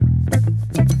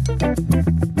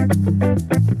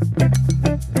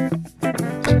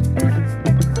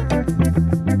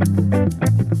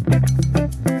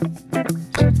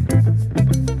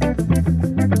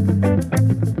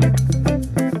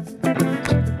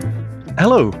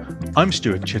Hello, I'm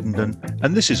Stuart Chittenden,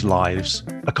 and this is Lives,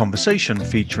 a conversation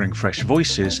featuring fresh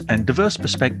voices and diverse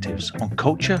perspectives on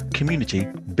culture, community,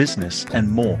 business, and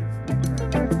more.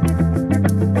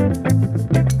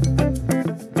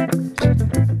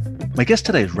 My guest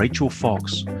today is Rachel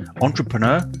Fox,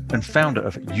 entrepreneur and founder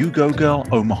of You Go Girl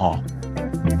Omaha.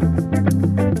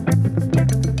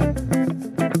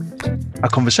 Our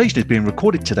conversation is being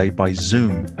recorded today by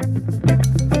Zoom.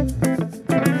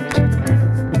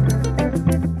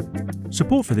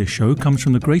 Support for this show comes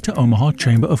from the Greater Omaha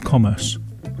Chamber of Commerce.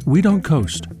 We don't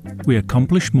coast, we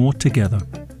accomplish more together.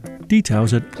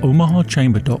 Details at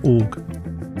omahachamber.org.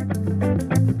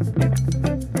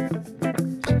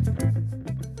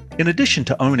 In addition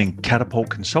to owning Catapult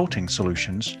Consulting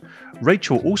Solutions,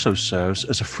 Rachel also serves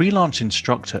as a freelance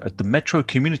instructor at the Metro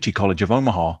Community College of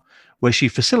Omaha, where she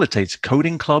facilitates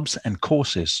coding clubs and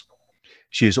courses.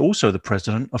 She is also the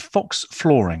president of Fox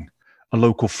Flooring, a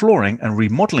local flooring and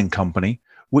remodeling company,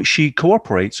 which she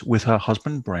cooperates with her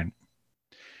husband, Brent.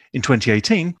 In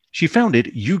 2018, she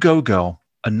founded You Go Girl,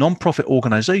 a nonprofit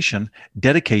organization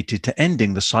dedicated to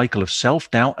ending the cycle of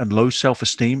self-doubt and low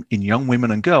self-esteem in young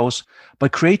women and girls by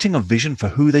creating a vision for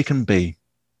who they can be.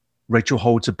 Rachel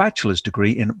holds a bachelor's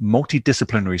degree in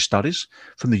multidisciplinary studies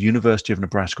from the University of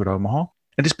Nebraska at Omaha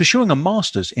and is pursuing a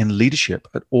master's in leadership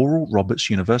at Oral Roberts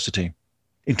University.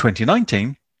 In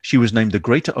 2019, she was named the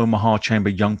Greater Omaha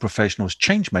Chamber Young Professionals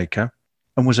Changemaker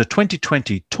and was a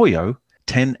 2020 Toyo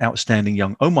 10 Outstanding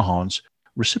Young Omahans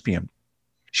recipient.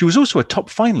 She was also a top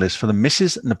finalist for the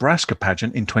Mrs. Nebraska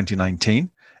pageant in 2019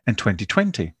 and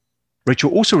 2020.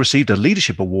 Rachel also received a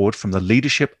leadership award from the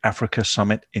Leadership Africa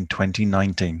Summit in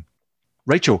 2019.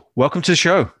 Rachel, welcome to the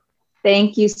show.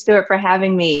 Thank you, Stuart, for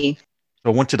having me. I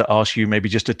wanted to ask you maybe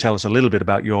just to tell us a little bit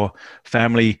about your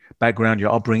family background,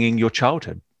 your upbringing, your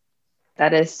childhood.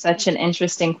 That is such an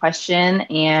interesting question,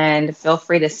 and feel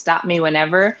free to stop me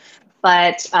whenever.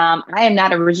 But I am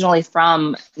not originally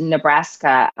from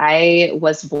Nebraska. I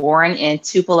was born in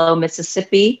Tupelo,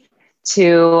 Mississippi,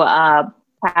 to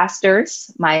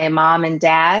pastors. My mom and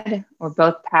dad were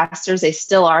both pastors. They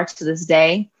still are to this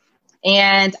day.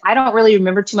 And I don't really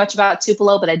remember too much about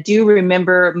Tupelo, but I do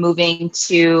remember moving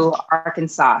to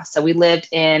Arkansas. So we lived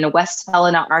in West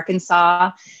Helena,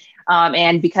 Arkansas.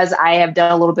 And because I have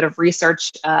done a little bit of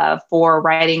research for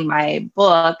writing my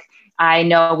book, I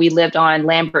know we lived on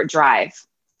Lambert Drive.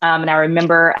 And I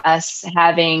remember us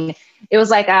having, it was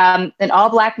like an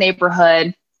all-Black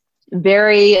neighborhood,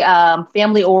 very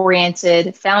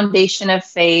family-oriented, foundation of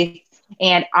faith.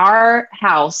 And our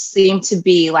house seemed to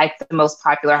be like the most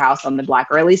popular house on the block,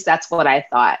 or at least that's what I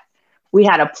thought. We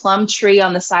had a plum tree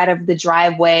on the side of the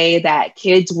driveway that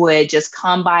kids would just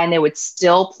come by and they would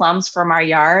steal plums from our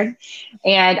yard.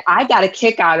 And I got a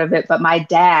kick out of it, but my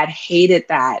dad hated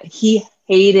that. He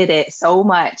hated it so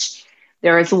much.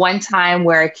 There was one time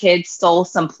where a kid stole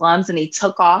some plums and he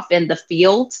took off in the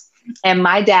field. And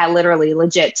my dad literally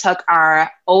legit took our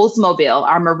Oldsmobile,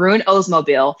 our maroon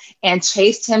Oldsmobile, and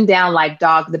chased him down like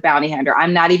Dog the Bounty Hunter.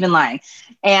 I'm not even lying.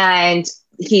 And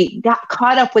he got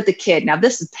caught up with the kid. Now,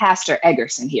 this is Pastor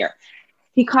Eggerson here.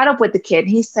 He caught up with the kid. And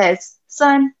he says,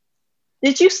 "Son,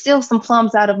 did you steal some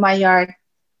plums out of my yard?"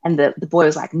 And the boy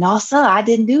was like, "No, sir, I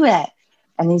didn't do that."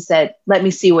 And he said, "Let me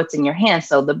see what's in your hand."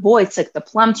 So the boy took the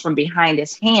plums from behind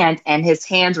his hand, and his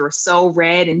hands were so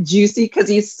red and juicy because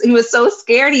he was so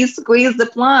scared. He squeezed the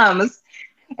plums.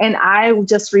 And I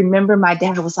just remember my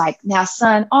dad was like, "Now,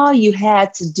 son, all you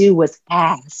had to do was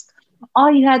ask.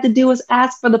 All you had to do was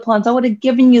ask for the plums. I would have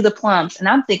given you the plums." And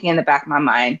I'm thinking in the back of my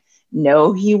mind,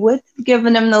 no, he wouldn't have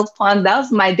given him those plums. That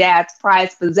was my dad's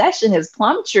prized possession, his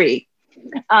plum tree.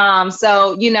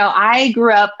 So, I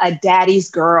grew up a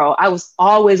daddy's girl. I was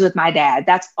always with my dad.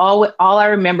 That's all I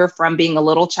remember from being a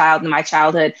little child in my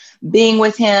childhood, being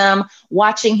with him,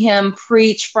 watching him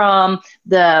preach from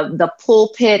the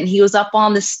pulpit. And he was up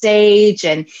on the stage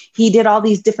and he did all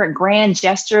these different grand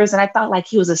gestures. And I felt like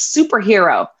he was a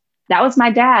superhero. That was my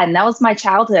dad. And that was my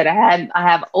childhood. I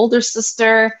have older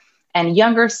sister and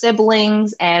younger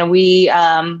siblings. And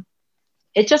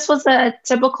it just was a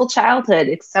typical childhood,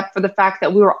 except for the fact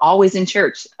that we were always in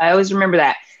church. I always remember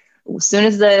that. As soon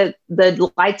as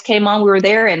the lights came on, we were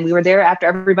there, and we were there after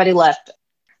everybody left.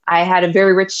 I had a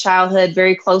very rich childhood,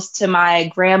 very close to my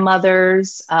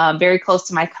grandmothers, very close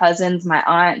to my cousins, my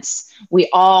aunts. We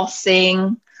all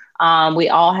sing. We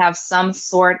all have some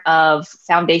sort of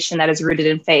foundation that is rooted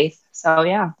in faith. So,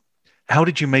 yeah. How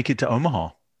did you make it to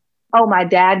Omaha? Oh, my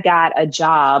dad got a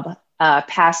job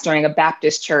pastoring a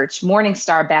Baptist church, Morning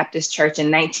Star Baptist Church in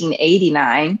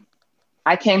 1989.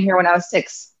 I came here when I was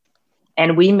 6.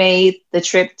 And we made the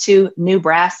trip to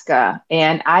Nebraska.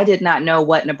 And I did not know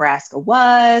what Nebraska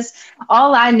was.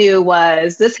 All I knew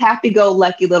was this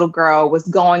happy-go-lucky little girl was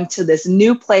going to this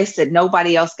new place that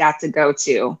nobody else got to go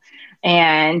to.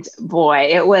 And boy,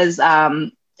 it was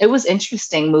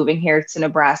interesting moving here to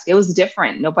Nebraska. It was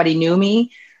different. Nobody knew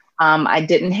me. I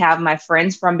didn't have my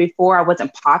friends from before. I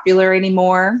wasn't popular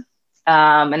anymore.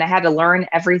 And I had to learn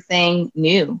everything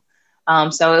new.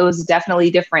 So it was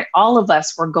definitely different. All of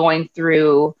us were going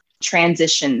through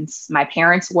transitions. My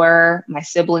parents were, my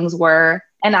siblings were,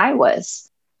 and I was.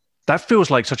 That feels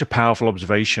like such a powerful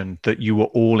observation that you were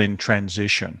all in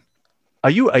transition. Are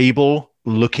you able,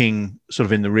 looking sort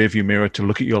of in the rearview mirror, to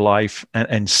look at your life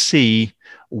and see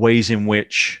ways in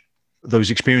which those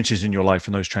experiences in your life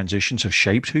and those transitions have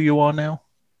shaped who you are now?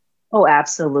 Oh,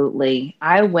 absolutely.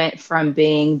 I went from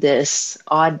being this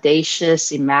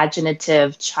audacious,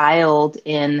 imaginative child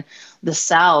in the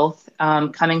South,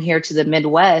 coming here to the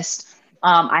Midwest.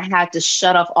 I had to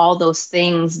shut off all those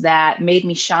things that made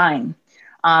me shine.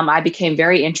 I became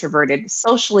very introverted,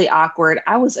 socially awkward.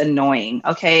 I was annoying.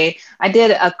 Okay. I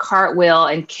did a cartwheel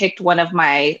and kicked one of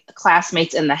my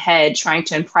classmates in the head trying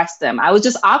to impress them. I was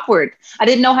just awkward. I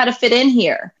didn't know how to fit in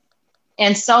here.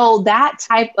 And so that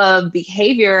type of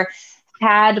behavior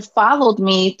had followed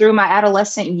me through my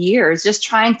adolescent years, just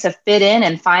trying to fit in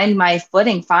and find my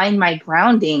footing, find my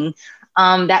grounding.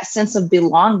 That sense of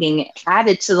belonging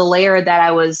added to the layer that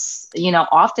I was,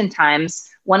 oftentimes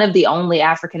one of the only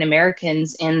African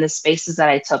Americans in the spaces that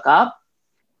I took up.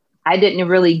 I didn't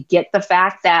really get the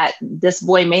fact that this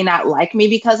boy may not like me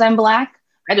because I'm Black.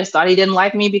 I just thought he didn't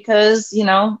like me because,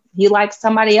 he likes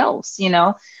somebody else,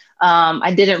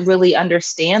 I didn't really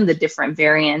understand the different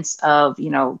variants of,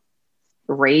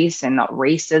 race and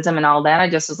racism and all that. I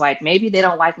just was like, maybe they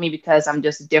don't like me because I'm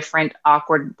just different,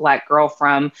 awkward Black girl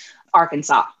from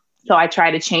Arkansas. So I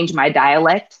tried to change my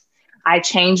dialect. I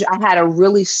had a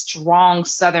really strong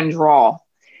Southern drawl.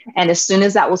 And as soon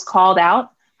as that was called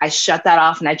out, I shut that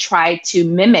off and I tried to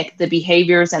mimic the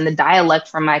behaviors and the dialect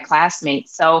from my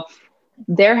classmates. So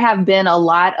there have been a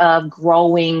lot of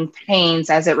growing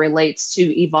pains as it relates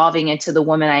to evolving into the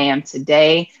woman I am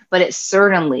today, but it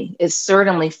certainly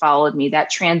followed me,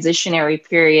 that transitionary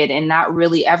period, and not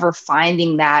really ever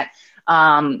finding that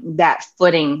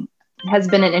footing has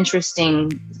been an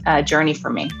interesting journey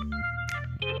for me.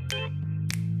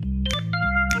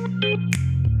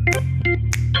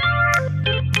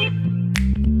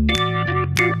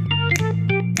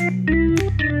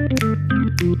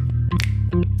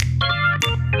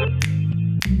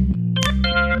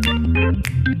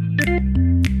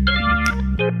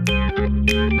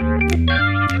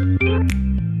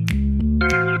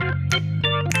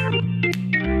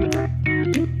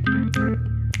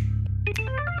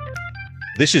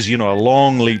 This is, a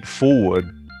long leap forward,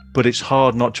 but it's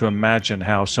hard not to imagine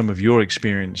how some of your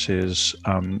experiences,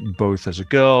 both as a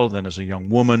girl, then as a young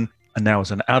woman, and now as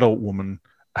an adult woman,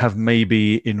 have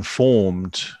maybe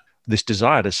informed this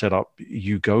desire to set up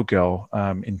You Go Girl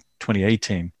in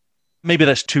 2018. Maybe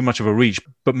that's too much of a reach,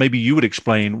 but maybe you would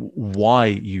explain why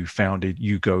you founded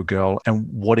You Go Girl and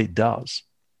what it does.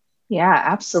 Yeah,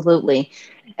 absolutely.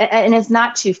 And it's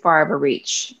not too far of a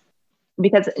reach,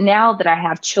 because now that I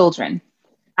have children,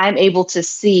 I'm able to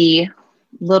see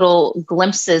little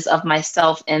glimpses of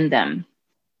myself in them.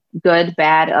 Good,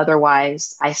 bad,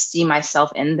 otherwise, I see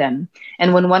myself in them.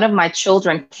 And when one of my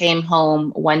children came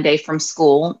home one day from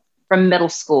middle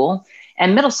school,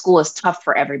 and middle school is tough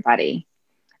for everybody,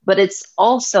 but it's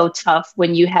also tough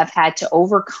when you have had to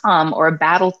overcome or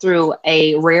battle through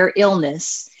a rare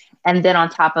illness, and then on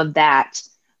top of that,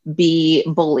 be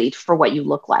bullied for what you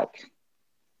look like.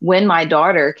 When my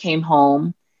daughter came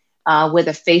home with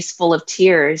a face full of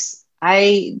tears,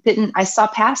 I saw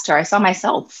past her. I saw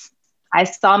myself. I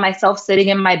saw myself sitting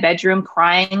in my bedroom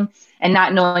crying and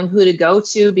not knowing who to go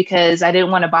to because I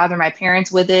didn't want to bother my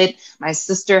parents with it. My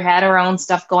sister had her own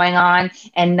stuff going on,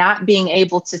 and not being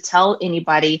able to tell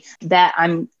anybody that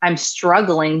I'm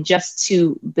struggling just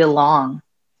to belong,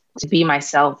 to be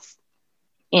myself.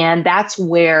 And that's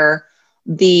where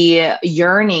the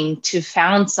yearning to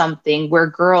found something where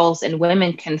girls and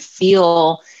women can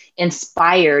feel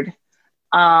inspired.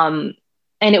 And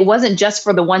it wasn't just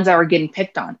for the ones that were getting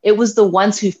picked on. It was the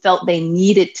ones who felt they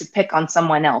needed to pick on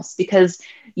someone else. Because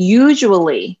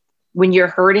usually when you're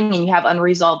hurting and you have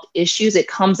unresolved issues, it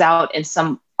comes out in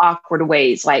some awkward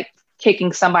ways, like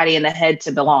kicking somebody in the head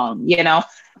to belong,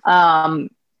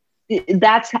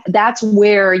 that's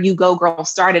where You Go Girl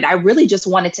started. I really just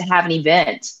wanted to have an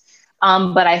event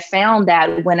But I found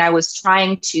that when I was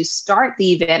trying to start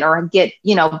the event or get,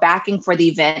 backing for the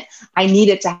event, I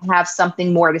needed to have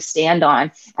something more to stand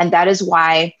on. And that is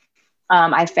why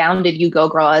I founded You Go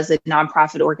Girl as a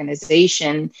nonprofit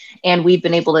organization. And we've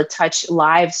been able to touch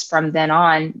lives from then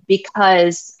on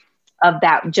because of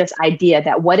that just idea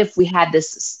that what if we had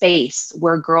this space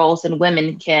where girls and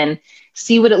women can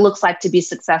see what it looks like to be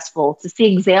successful, to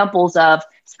see examples of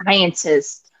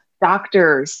scientists,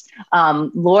 doctors,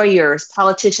 lawyers,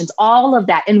 politicians, all of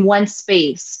that in one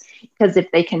space. Because if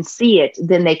they can see it,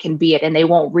 then they can be it, and they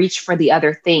won't reach for the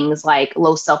other things like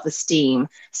low self-esteem,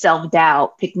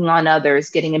 self-doubt, picking on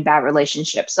others, getting in bad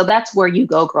relationships. So that's where You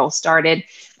Go Girl started.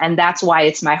 And that's why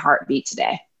it's my heartbeat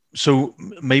today. So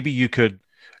maybe you could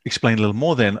explain a little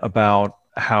more then about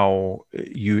how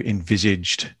you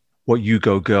envisaged what You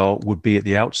Go Girl would be at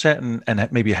the outset, and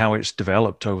maybe how it's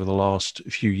developed over the last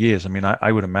few years. I mean,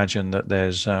 I would imagine that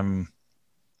there's,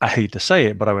 I hate to say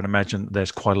it, but I would imagine that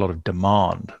there's quite a lot of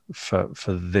demand for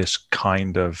this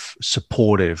kind of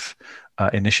supportive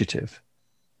initiative.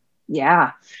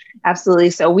 Yeah, absolutely.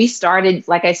 So we started,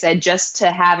 like I said, just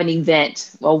to have an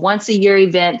event, well, once a year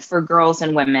event for girls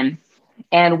and women.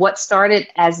 And what started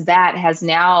as that has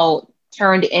now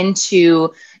turned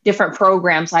into different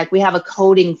programs. Like we have a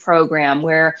coding program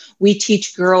where we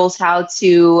teach girls how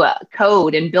to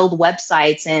code and build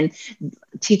websites and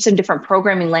teach them different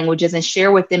programming languages and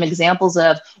share with them examples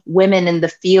of women in the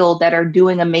field that are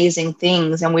doing amazing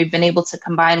things. And we've been able to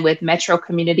combine with Metro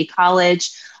Community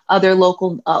College, other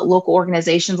local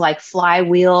organizations like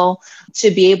Flywheel,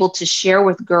 to be able to share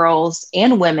with girls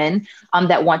and women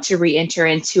that want to re-enter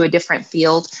into a different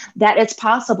field that it's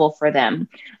possible for them.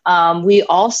 We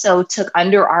also took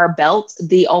under our belt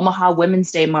the Omaha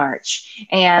Women's Day March,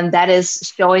 and that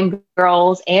is showing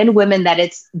girls and women that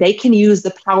they can use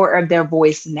the power of their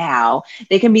voice now.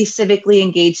 They can be civically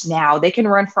engaged now. They can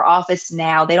run for office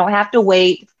now. They don't have to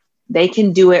wait. They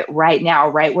can do it right now,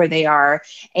 right where they are.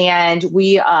 And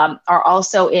we are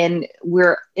also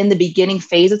we're in the beginning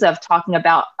phases of talking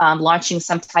about launching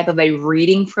some type of a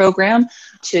reading program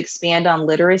to expand on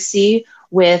literacy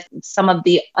with some of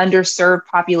the underserved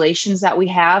populations that we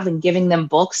have, and giving them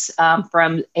books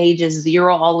from ages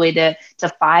 0 all the way to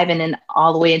 5, and then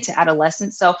all the way into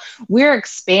adolescence. So we're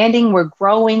expanding, we're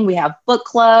growing. We have book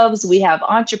clubs, we have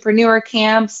entrepreneur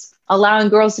camps, allowing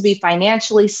girls to be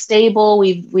financially stable.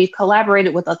 We've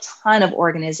collaborated with a ton of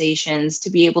organizations to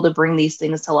be able to bring these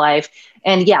things to life.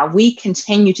 And yeah, we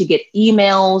continue to get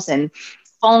emails and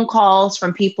phone calls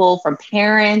from people, from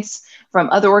parents, from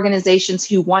other organizations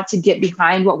who want to get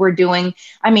behind what we're doing.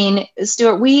 I mean,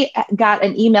 Stuart, we got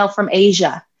an email from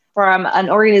Asia, from an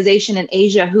organization in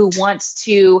Asia who wants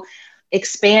to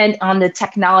expand on the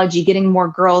technology, getting more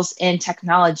girls in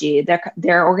technology.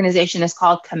 Their organization is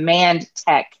called Command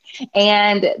Tech.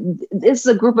 And this is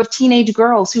a group of teenage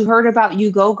girls who heard about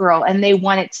You Go Girl, and they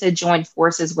wanted to join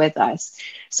forces with us.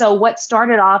 So what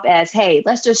started off as, hey,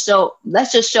 let's just show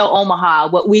Omaha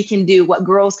what we can do, what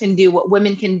girls can do, what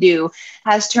women can do,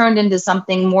 has turned into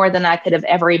something more than I could have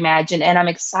ever imagined. And I'm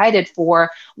excited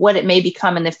for what it may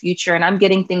become in the future. And I'm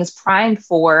getting things primed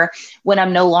for when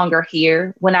I'm no longer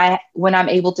here, when I'm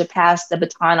able to pass the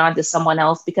baton on to someone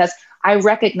else, because I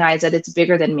recognize that it's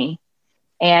bigger than me.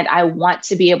 And I want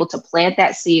to be able to plant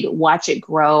that seed, watch it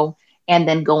grow, and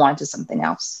then go on to something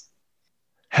else.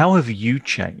 How have you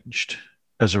changed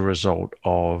as a result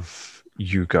of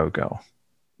You Go Girl?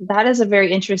 That is a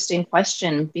very interesting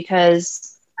question,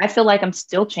 because I feel like I'm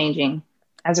still changing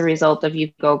as a result of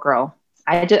You Go Girl.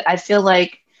 I feel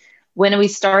like when we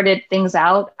started things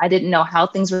out, I didn't know how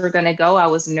things were going to go. I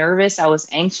was nervous. I was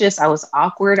anxious. I was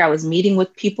awkward. I was meeting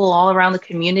with people all around the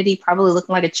community, probably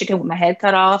looking like a chicken with my head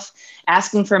cut off,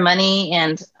 asking for money.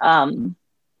 And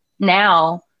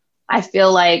now I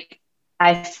feel like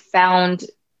I found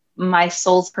my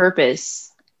soul's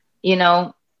purpose,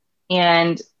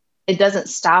 and it doesn't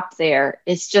stop there.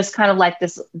 It's just kind of like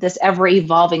this ever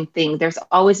evolving thing. There's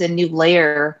always a new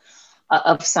layer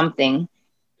of something.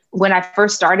 When I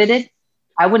first started it,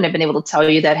 I wouldn't have been able to tell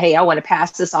you that, hey, I want to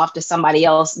pass this off to somebody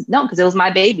else. No, because it was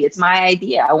my baby. It's my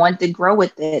idea. I wanted to grow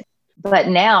with it. But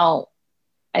now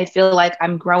I feel like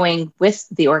I'm growing with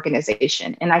the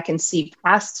organization, and I can see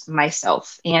past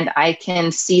myself, and I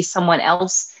can see someone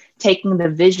else taking the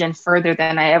vision further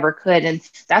than I ever could. And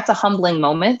that's a humbling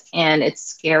moment, and it's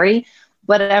scary.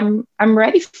 But I'm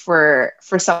ready for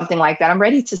something like that. I'm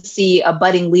ready to see a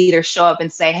budding leader show up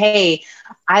and say, hey,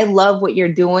 I love what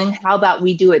you're doing. How about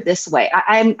we do it this way?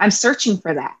 I'm searching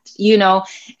for that,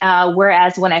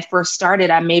 whereas when I first started,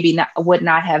 I would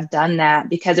not have done that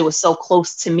because it was so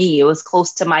close to me. It was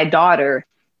close to my daughter.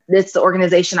 it's the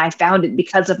organization I founded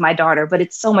because of my daughter, but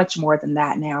it's so much more than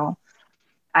that now.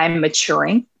 I'm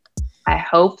maturing. I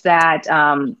hope that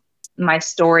my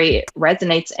story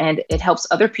resonates and it helps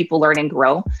other people learn and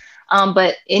grow.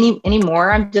 But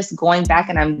anymore, I'm just going back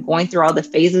and I'm going through all the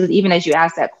phases. Even as you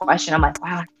asked that question, I'm like,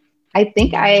 wow, I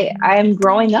think I'm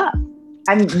growing up.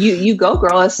 You go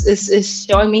girl. It's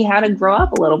showing me how to grow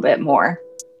up a little bit more.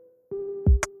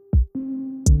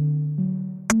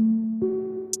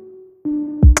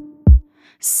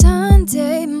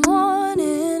 Sunday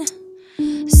morning,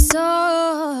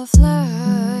 soft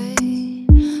light,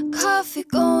 coffee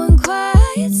going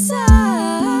quiet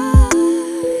side,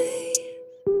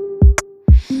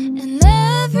 and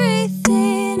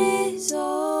everything is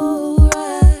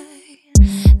alright.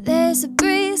 There's a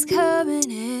breeze coming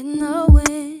in the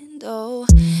window,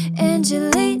 and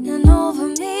you're leaning over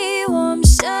me, warm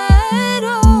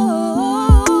shadow.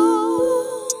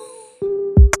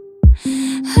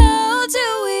 How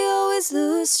do we always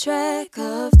lose track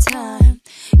of time?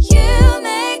 You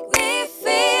make me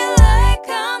feel like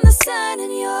I'm the sun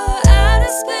and you're out of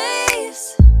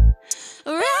space,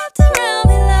 wrapped around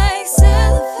me like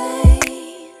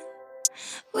cellophane.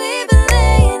 We've been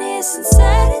laying here since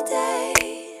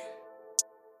Saturday.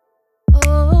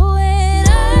 Oh, and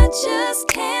I just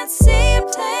can't see it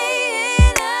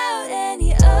playing out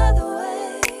any other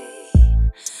way.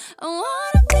 I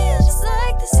wanna feel just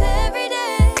like this every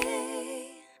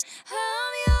day.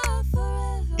 I'm your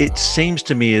forever. It seems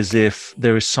to me as if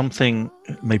there is something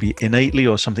maybe innately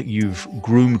or something you've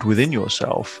groomed within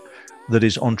yourself that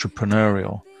is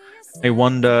entrepreneurial. I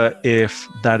wonder if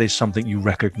that is something you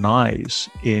recognize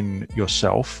in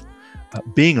yourself,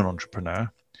 being an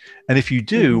entrepreneur. And if you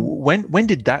do, when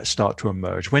did that start to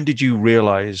emerge? When did you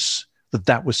realize that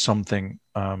that was something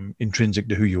intrinsic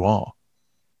to who you are?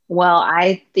 Well,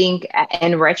 I think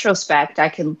in retrospect, I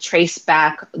can trace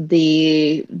back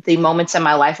the moments in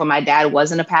my life when my dad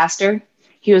wasn't a pastor.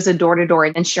 He was a door-to-door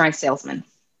insurance salesman.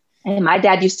 And my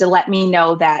dad used to let me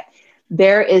know that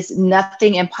there is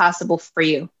nothing impossible for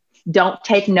you. Don't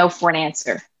take no for an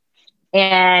answer.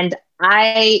 And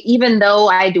even though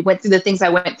I went through the things I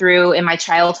went through in my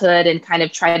childhood and kind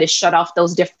of tried to shut off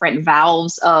those different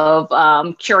valves of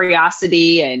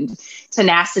curiosity and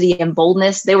tenacity and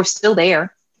boldness, they were still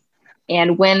there.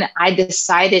 And when I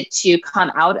decided to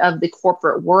come out of the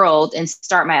corporate world and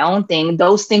start my own thing,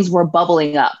 those things were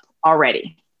bubbling up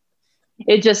already.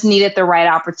 It just needed the right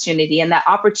opportunity. And that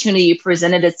opportunity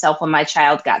presented itself when my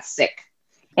child got sick.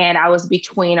 And I was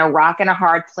between a rock and a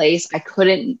hard place. I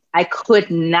could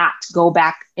not go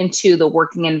back into the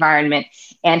working environment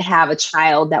and have a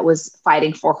child that was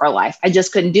fighting for her life. I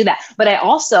just couldn't do that. But I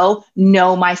also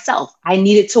know myself. I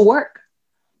needed to work.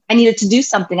 I needed to do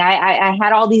something. I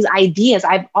had all these ideas.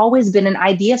 I've always been an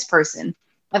ideas person.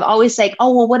 I've always said,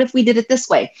 oh, well, what if we did it this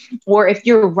way? Or if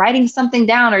you're writing something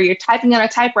down or you're typing on a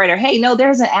typewriter, hey, no,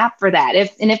 there's an app for that.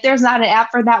 If there's not an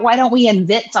app for that, why don't we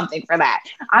invent something for that?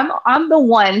 I'm the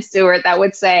one, Stuart, that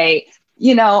would say,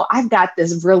 I've got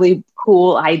this really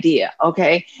cool idea.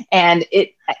 Okay. And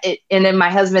and then my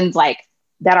husband's like,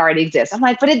 that already exists. I'm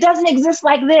like, but it doesn't exist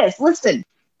like this. Listen.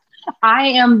 I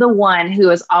am the one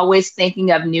who is always thinking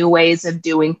of new ways of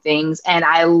doing things. And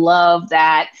I love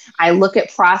that. I look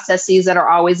at processes that are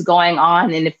always going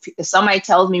on. And if somebody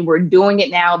tells me we're doing it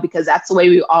now because that's the way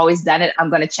we've always done it, I'm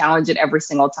going to challenge it every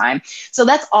single time. So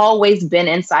that's always been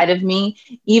inside of me.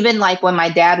 Even like when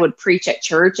my dad would preach at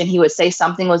church and he would say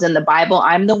something was in the Bible,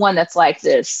 I'm the one that's like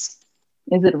this.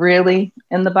 Is it really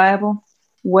in the Bible?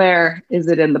 Where is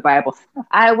it in the Bible?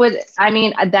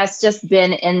 That's just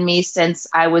been in me since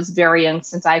I was very young,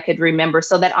 since I could remember.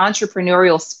 So that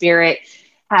entrepreneurial spirit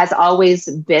has always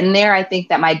been there. I think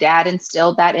that my dad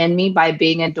instilled that in me by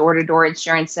being a door-to-door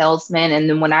insurance salesman. And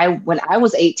then when I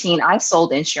was 18, I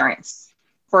sold insurance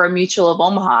for a Mutual of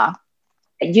Omaha.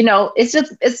 It's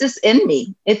just in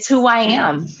me. It's who I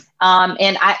am.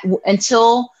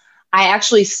 Until I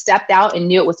actually stepped out and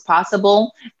knew it was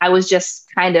possible, I was just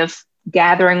kind of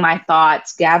gathering my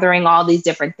thoughts, gathering all these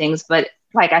different things. But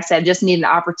like I said, just need an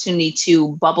opportunity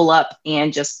to bubble up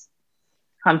and just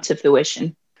come to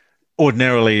fruition.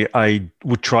 Ordinarily, I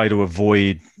would try to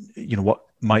avoid, what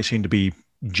might seem to be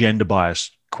gender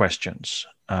biased questions,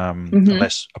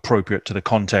 unless appropriate to the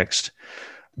context.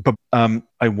 But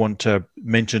I want to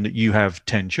mention that you have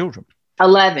 10 children.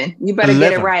 11. You better 11.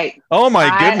 Get it right. Oh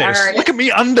my goodness. Look at me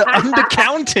under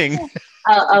counting.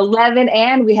 11,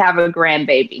 and we have a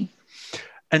grandbaby.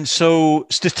 And so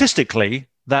statistically,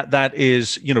 that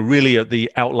is, really at the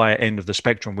outlier end of the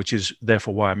spectrum, which is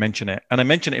therefore why I mention it. And I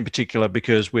mention it in particular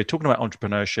because we're talking about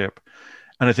entrepreneurship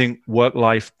And I think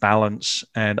work-life balance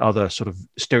and other sort of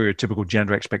stereotypical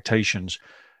gender expectations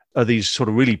are these sort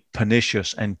of really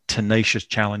pernicious and tenacious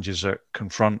challenges that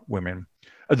confront women.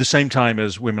 At the same time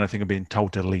as women, I think, are being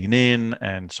told to lean in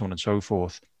and so on and so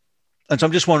forth. And so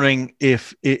I'm just wondering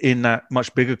if, in that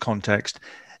much bigger context,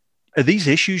 are these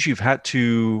issues you've had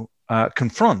to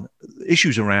confront,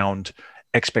 issues around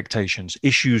expectations,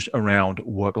 issues around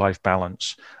work-life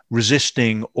balance,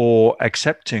 resisting or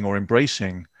accepting or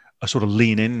embracing a sort of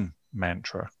lean in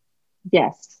mantra?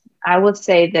 Yes, I would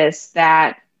say this,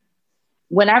 that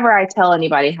whenever I tell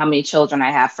anybody how many children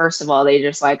I have, first of all, they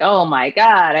just like, oh my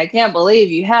God, I can't believe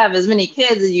you have as many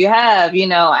kids as you have,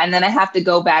 and then I have to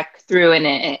go back through and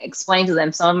explain to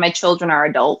them. Some of my children are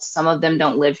adults. Some of them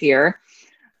don't live here.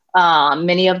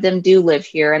 Many of them do live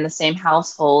here in the same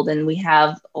household, and we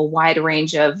have a wide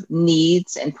range of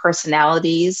needs and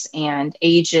personalities and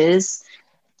ages.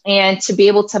 And to be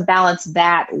able to balance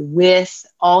that with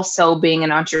also being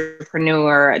an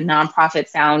entrepreneur, a nonprofit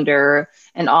founder,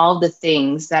 and all the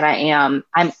things that I am,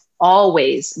 I'm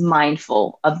always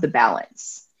mindful of the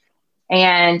balance.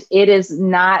 And it is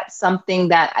not something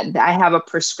that I have a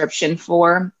prescription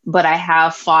for, but I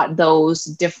have fought those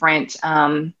different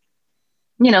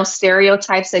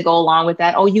stereotypes that go along with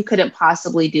that. Oh, you couldn't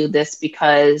possibly do this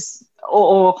because,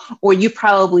 or you're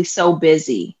probably so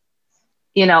busy.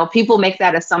 People make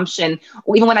that assumption.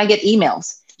 Even when I get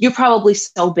emails, you're probably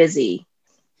so busy.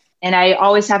 And I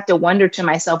always have to wonder to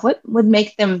myself, what would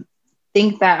make them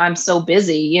think that I'm so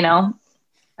busy? I'm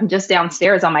just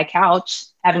downstairs on my couch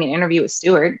having an interview with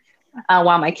Stuart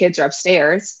while my kids are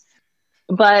upstairs.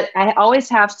 But I always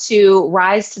have to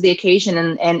rise to the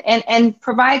occasion and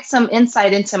provide some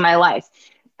insight into my life.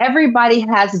 Everybody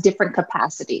has different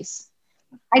capacities.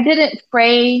 I didn't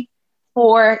pray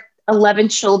for 11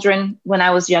 children when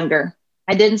I was younger.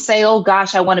 I didn't say, oh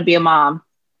gosh, I want to be a mom.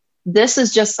 This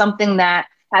is just something that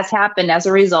has happened as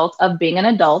a result of being an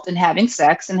adult and having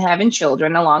sex and having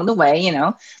children along the way.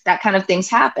 That kind of things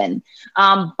happen.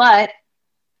 But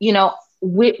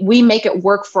we make it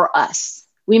work for us.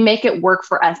 We make it work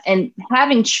for us. And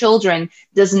having children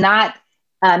does not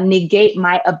negate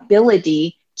my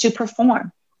ability to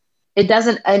perform. It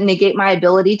doesn't negate my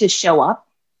ability to show up.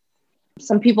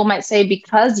 Some people might say,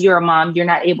 because you're a mom, you're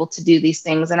not able to do these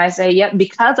things. And I say, yeah,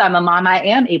 because I'm a mom, I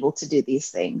am able to do these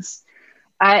things.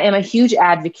 I am a huge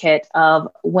advocate of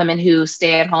women who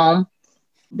stay at home.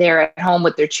 They're at home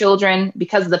with their children.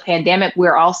 Because of the pandemic,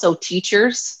 we're also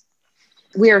teachers.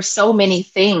 We are so many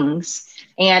things.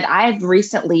 And I've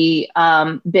recently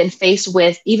been faced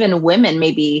with even women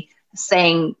maybe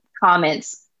saying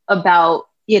comments about,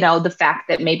 the fact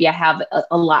that maybe I have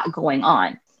a lot going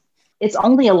on. It's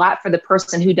only a lot for the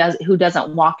person who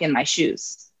doesn't walk in my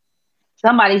shoes.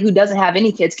 Somebody who doesn't have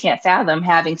any kids can't fathom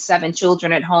having 7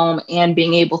 children at home and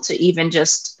being able to even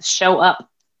just show up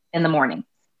in the morning.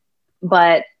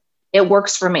 But it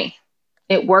works for me.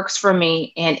 It works for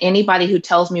me. And anybody who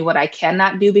tells me what I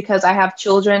cannot do because I have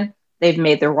children, they've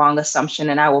made the wrong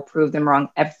assumption, and I will prove them wrong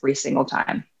every single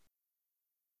time.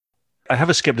 I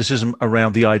have a skepticism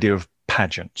around the idea of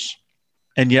pageants.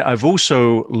 And yet I've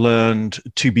also learned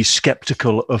to be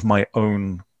skeptical of my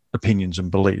own opinions and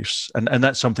beliefs. And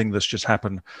that's something that's just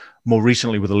happened more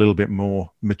recently with a little bit more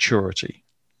maturity.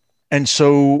 And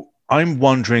so I'm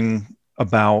wondering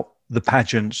about the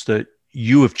pageants that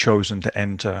you have chosen to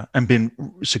enter and been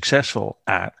successful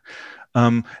at.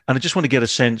 And I just want to get a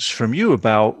sense from you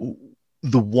about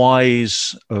the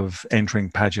whys of entering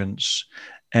pageants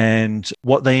and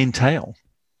what they entail.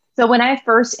 So when I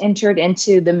first entered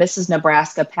into the Mrs.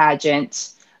 Nebraska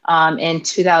pageant in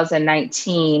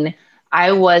 2019,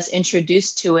 I was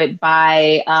introduced to it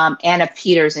by Anna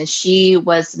Peters, and she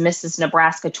was Mrs.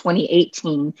 Nebraska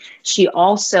 2018. She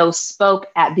also spoke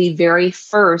at the very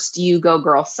first You Go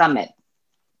Girl Summit.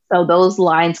 So those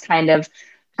lines kind of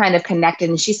connected.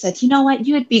 And she said, you know what,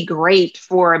 you would be great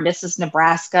for Mrs.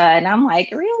 Nebraska. And I'm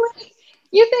like, really?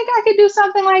 You think I could do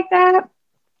something like that?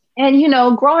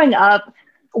 And, growing up,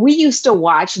 we used to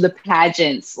watch the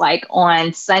pageants like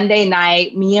on Sunday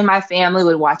night. Me and my family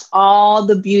would watch all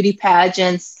the beauty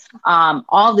pageants,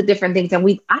 all the different things.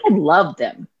 And I loved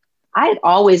them. I had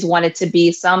always wanted to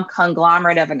be some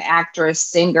conglomerate of an actress,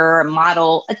 singer,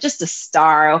 model, just a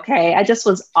star. Okay. I just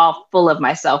was all full of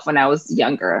myself when I was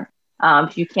younger.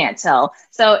 If you can't tell.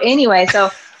 So anyway,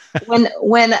 when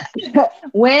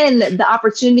the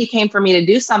opportunity came for me to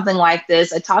do something like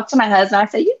this, I talked to my husband. I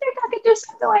said, you think I could do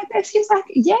something like this? He's like,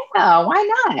 yeah, why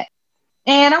not?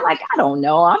 And I'm like, I don't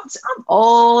know. I'm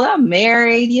old. I'm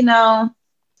married,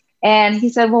 And he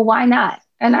said, well, why not?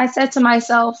 And I said to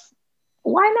myself,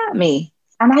 why not me?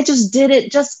 And I just did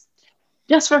it just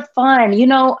just for fun.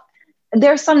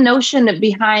 There's some notion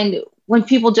behind when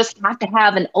people just have to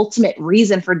have an ultimate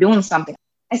reason for doing something.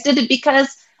 I did it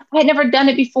because I had never done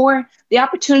it before. The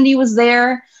opportunity was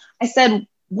there. I said,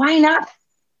 why not?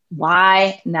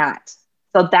 Why not?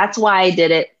 So that's why I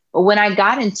did it. But when I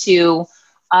got into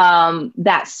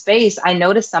that space, I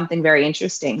noticed something very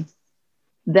interesting,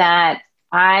 that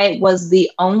I was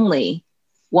the only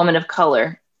woman of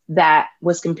color that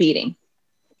was competing.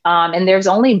 And there's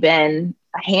only been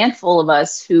a handful of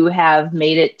us who have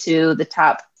made it to the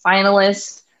top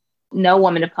finalists. No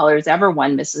woman of color has ever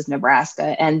won Mrs.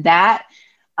 Nebraska. And that,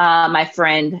 my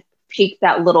friend, piqued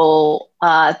that little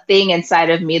thing inside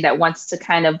of me that wants to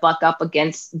kind of buck up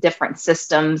against different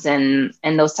systems and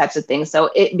those types of things. So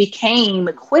it became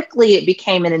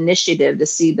an initiative to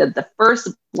see that the first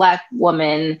Black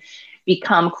woman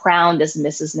become crowned as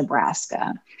Mrs.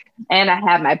 Nebraska. And I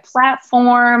have my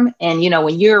platform. And,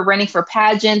 when you're running for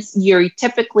pageants,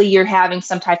 you're having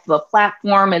some type of a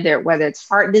platform, and whether it's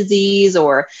heart disease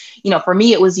or, for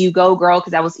me, it was You Go Girl,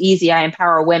 because that was easy. I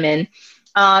empower women.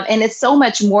 And it's so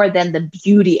much more than the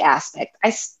beauty aspect.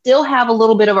 I still have a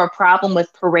little bit of a problem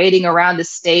with parading around the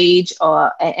stage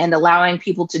and allowing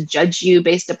people to judge you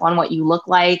based upon what you look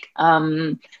like.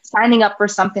 Signing up for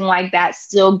something like that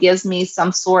still gives me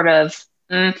some sort of,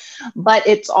 but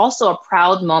it's also a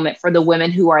proud moment for the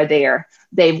women who are there.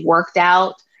 They've worked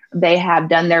out. They have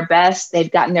done their best. They've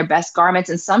gotten their best garments.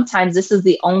 And sometimes this is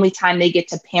the only time they get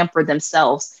to pamper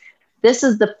themselves. This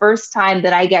is the first time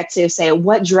that I get to say,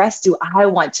 what dress do I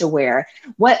want to wear?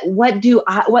 What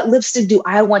lipstick do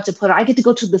I want to put on? I get to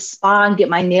go to the spa and get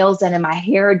my nails done and my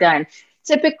hair done.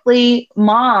 Typically,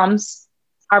 moms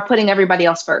are putting everybody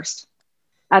else first.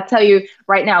 I'll tell you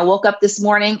right now, I woke up this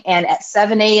morning and at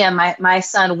 7 a.m., my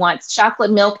son wants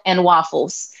chocolate milk and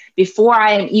waffles. Before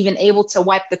I am even able to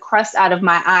wipe the crust out of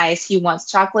my eyes, he wants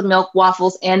chocolate milk,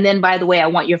 waffles. And then, by the way, I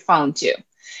want your phone too.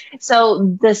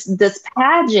 So this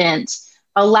pageant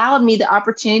allowed me the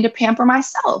opportunity to pamper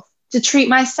myself, to treat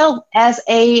myself as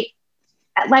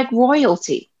like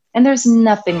royalty. And there's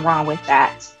nothing wrong with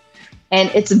that.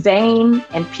 And it's vain,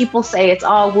 and people say it's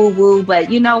all woo woo, but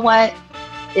you know what?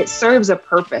 It serves a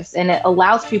purpose, and it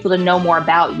allows people to know more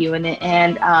about you and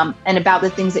about the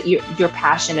things that you're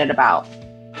passionate about.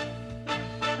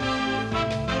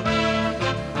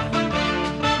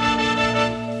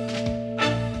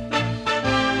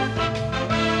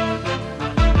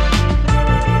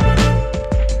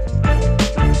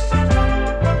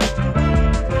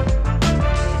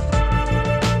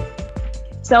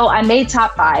 So I made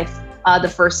top 5 the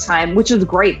first time, which was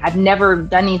great. I've never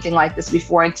done anything like this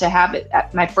before. And to have it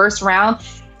at my first round,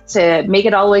 to make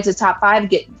it all the way to top 5,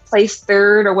 get placed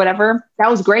 3rd or whatever,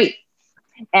 that was great.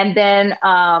 And then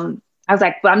I was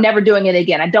like, but I'm never doing it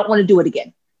again. I don't want to do it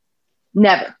again.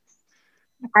 Never.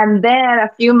 And then a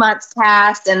few months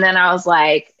passed, and then I was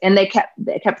like, and they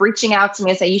kept reaching out to me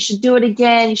and saying, you should do it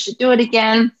again. You should do it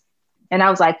again. And I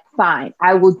was like, fine,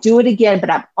 I will do it again, but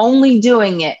I'm only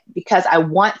doing it because I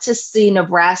want to see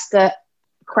Nebraska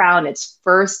crown its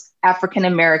first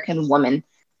African-American woman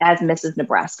as Mrs.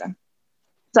 Nebraska.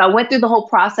 So I went through the whole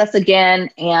process again,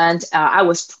 and I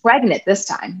was pregnant this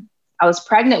time. I was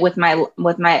pregnant with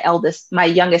my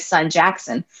youngest son,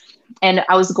 Jackson, and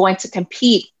I was going to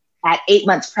compete at 8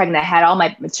 months pregnant. I had all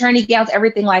my maternity gowns,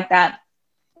 everything like that.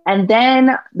 And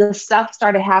then the stuff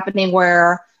started happening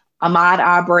where Ahmaud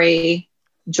Arbery,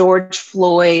 George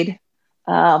Floyd,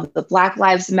 the Black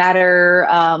Lives Matter,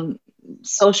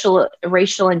 social,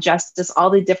 racial injustice, all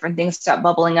the different things stopped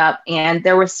bubbling up. And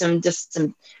there were some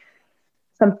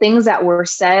things that were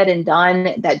said and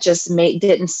done that just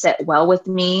didn't sit well with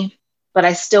me, but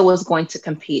I still was going to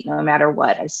compete no matter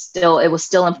what. It was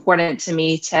still important to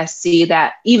me to see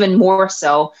that, even more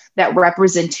so, that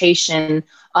representation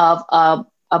of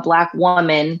a Black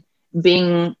woman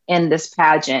being in this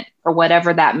pageant, for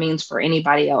whatever that means for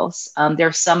anybody else.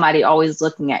 There's somebody always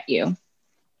looking at you.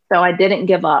 So I didn't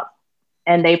give up.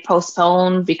 And they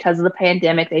postponed because of the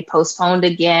pandemic. They postponed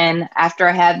again after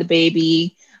I had the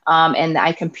baby. And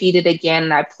I competed again,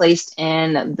 and I placed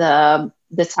in the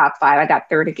top 5. I got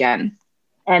 3rd again.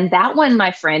 And that one,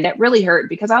 my friend, that really hurt,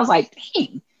 because I was like,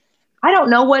 dang, I don't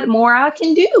know what more I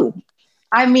can do.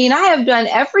 I mean, I have done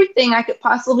everything I could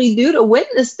possibly do to win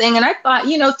this thing. And I thought,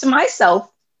 to myself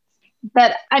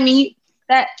that,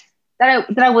 that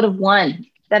I would have won,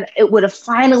 that it would have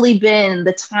finally been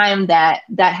the time that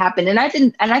happened. And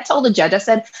I told the judge, I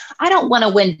said, I don't want to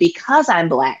win because I'm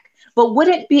Black, but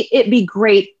wouldn't it be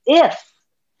great if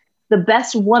the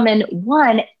best woman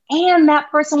won and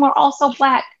that person were also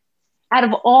Black? Out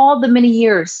of all the many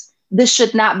years, this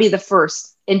should not be the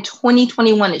first. In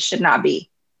 2021, it should not be.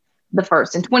 the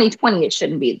first. In 2020, it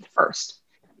shouldn't be the first.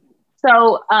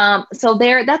 So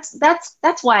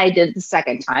that's why I did the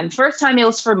second time. First time it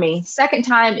was for me. Second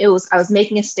time I was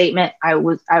making a statement.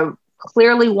 I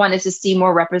clearly wanted to see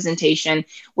more representation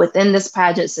within this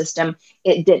pageant system.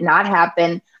 It did not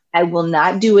happen. I will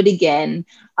not do it again.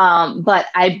 But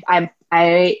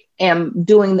I am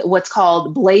doing what's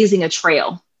called blazing a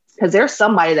trail, because there's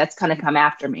somebody that's going to come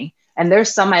after me, and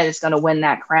there's somebody that's going to win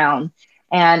that crown.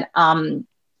 And I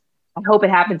hope it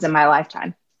happens in my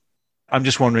lifetime. I'm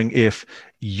just wondering if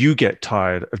you get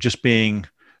tired of just being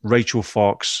Rachel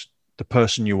Fox, the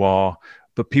person you are,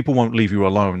 but people won't leave you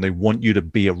alone. They want you to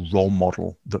be a role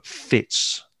model that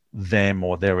fits them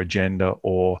or their agenda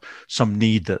or some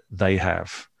need that they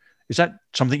have. Is that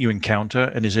something you encounter?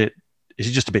 And is it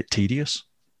just a bit tedious?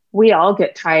 We all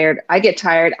get tired. I get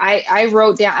tired. I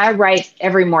write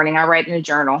every morning. I write in a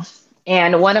journal.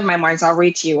 And one of my mornings, I'll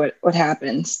read to you what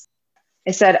happens.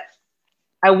 I said,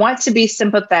 I want to be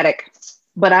sympathetic,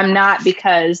 but I'm not,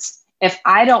 because if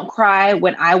I don't cry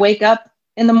when I wake up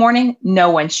in the morning, no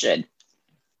one should.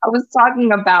 I was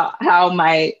talking about how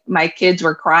my kids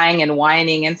were crying and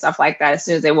whining and stuff like that as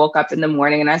soon as they woke up in the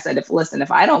morning. And I said,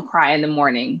 if I don't cry in the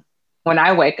morning when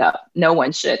I wake up, no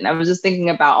one should. And I was just thinking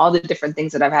about all the different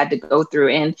things that I've had to go through.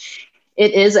 And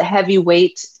it is a heavy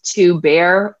weight to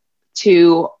bear,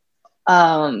 to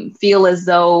feel as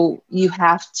though you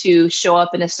have to show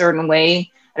up in a certain way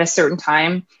at a certain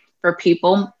time for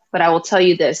people. But I will tell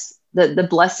you this, the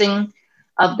blessing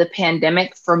of the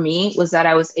pandemic for me was that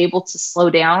I was able to slow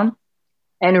down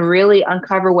and really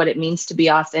uncover what it means to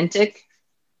be authentic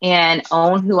and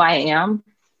own who I am.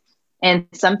 And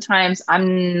sometimes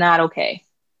I'm not okay.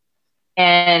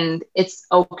 And it's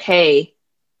okay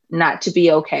not to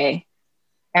be okay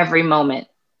every moment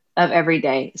of every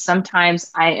day.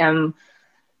 Sometimes I am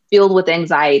filled with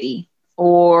anxiety,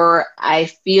 or I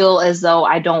feel as though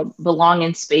I don't belong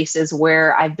in spaces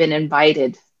where I've been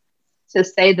invited. To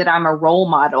say that I'm a role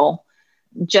model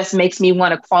just makes me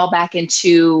want to crawl back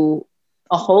into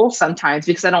a hole sometimes,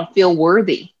 because I don't feel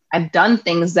worthy. I've done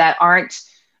things that aren't,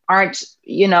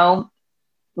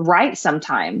 right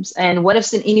sometimes. And what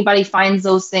if anybody finds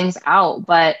those things out?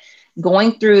 But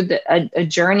going through a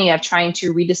journey of trying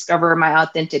to rediscover my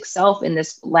authentic self in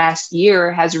this last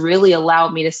year has really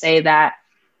allowed me to say that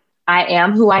I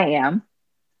am who I am.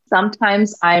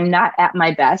 Sometimes I'm not at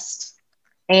my best.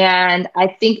 And I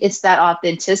think it's that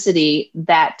authenticity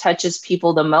that touches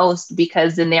people the most,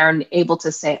 because then they're able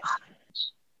to say,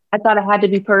 I thought I had to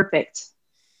be perfect.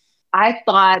 I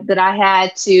thought that I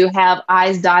had to have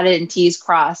I's dotted and T's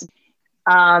crossed.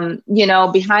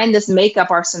 Behind this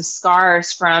makeup are some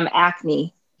scars from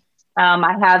acne.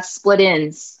 I have split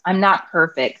ends. I'm not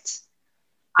perfect.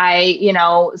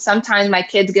 Sometimes my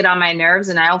kids get on my nerves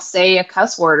and I'll say a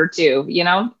cuss word or two,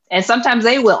 and sometimes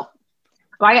they will.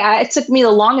 It took me the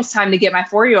longest time to get my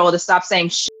 4-year-old to stop saying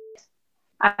shit.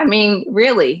 I mean,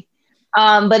 really.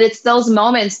 But it's those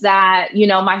moments that,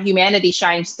 my humanity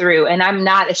shines through, and I'm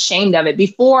not ashamed of it.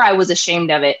 Before I was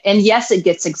ashamed of it. And yes, it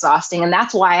gets exhausting. And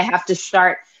that's why I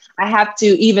have to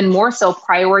even more so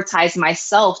prioritize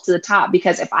myself to the top,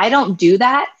 because if I don't do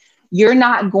that, you're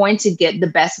not going to get the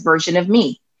best version of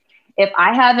me. If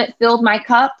I haven't filled my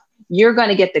cup, you're going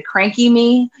to get the cranky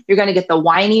me. You're going to get the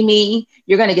whiny me.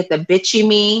 You're going to get the bitchy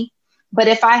me. But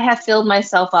if I have filled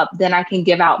myself up, then I can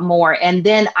give out more. And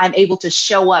then I'm able to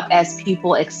show up as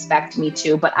people expect me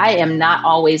to. But I am not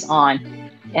always on.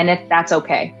 And that's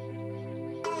okay.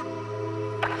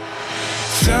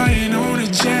 Flying on a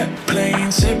jet plane,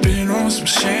 sipping on some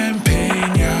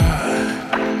champagne, yeah.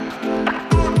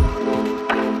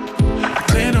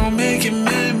 Plan on making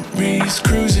memories,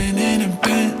 cruising in a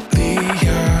Bentley,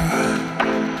 yeah.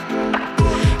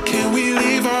 Can we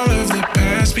leave all of the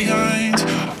past behind?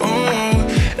 Oh,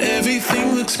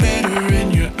 everything looks better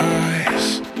in your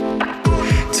eyes.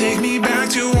 Take me back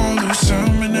to all those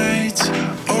summer nights.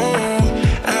 Oh,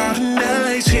 out in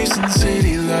LA chasing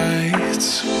city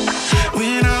lights.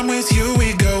 When I'm with you,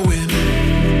 we going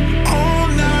all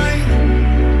night,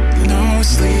 no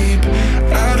sleep.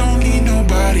 I don't need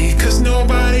nobody, cause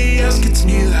nobody else gets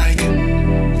me like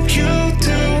you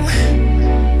do,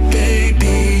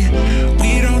 baby.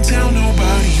 We don't tell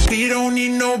nobody, we don't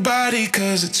need nobody,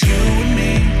 cause it's you and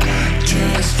me,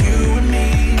 just you and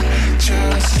me,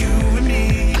 just you and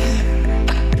me.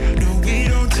 No, we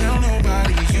don't tell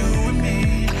nobody, you and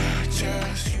me,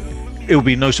 just you and me. It will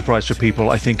be no surprise for people,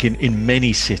 I think, in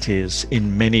many cities,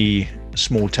 in many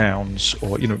small towns,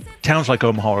 or towns like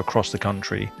Omaha across the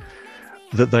country,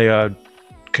 that they are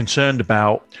concerned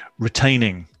about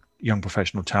retaining young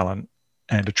professional talent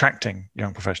and attracting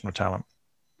young professional talent.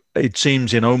 it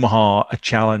seems in Omaha, a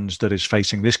challenge that is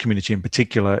facing this community in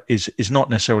particular is not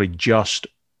necessarily just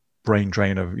brain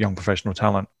drain of young professional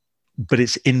talent, but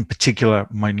it's in particular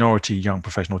minority young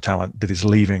professional talent that is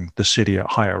leaving the city at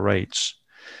higher rates.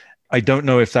 I don't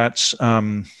know if that's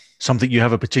something you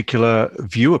have a particular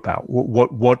view about.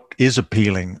 What is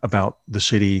appealing about the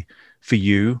city for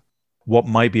you? What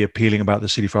might be appealing about the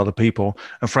city for other people?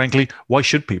 And frankly, why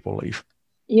should people leave?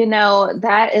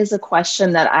 That is a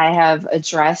question that I have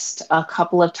addressed a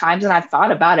couple of times, and I've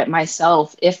thought about it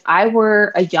myself. If I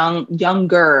were a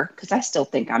younger, because I still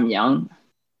think I'm young,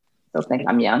 but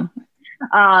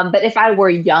if I were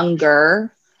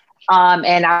younger,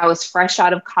 and I was fresh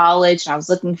out of college and I was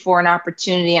looking for an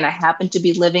opportunity and I happened to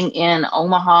be living in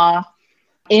Omaha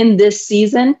in this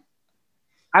season,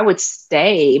 I would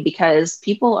stay because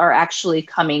people are actually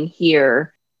coming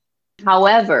here.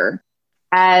 However,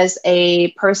 as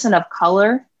a person of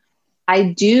color, I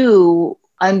do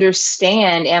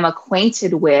understand, am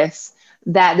acquainted with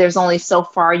that there's only so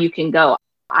far you can go.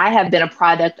 I have been a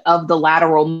product of the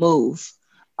lateral move,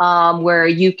 where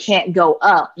you can't go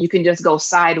up, you can just go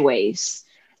sideways.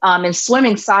 And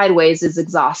swimming sideways is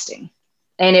exhausting.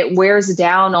 And it wears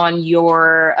down on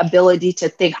your ability to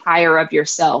think higher of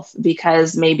yourself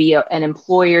because maybe an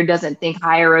employer doesn't think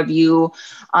higher of you.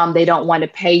 They don't want to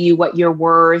pay you what you're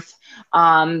worth.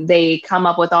 They come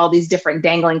up with all these different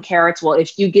dangling carrots. Well,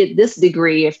 if you get this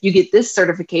degree, if you get this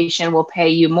certification, we'll pay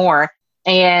you more.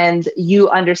 And you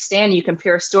understand, you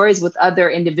compare stories with other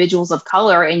individuals of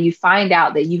color and you find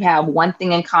out that you have one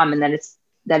thing in common, that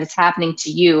it's happening to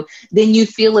you. Then you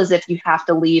feel as if you have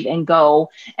to leave and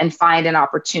go and find an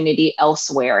opportunity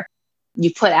elsewhere.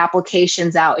 You put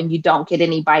applications out and you don't get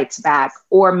any bites back,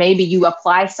 or maybe you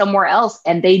apply somewhere else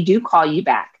and they do call you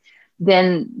back.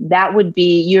 Then that would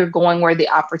be you're going where the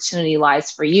opportunity lies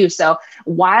for you. So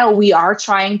while we are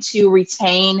trying to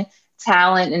retain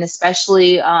talent, and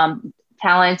especially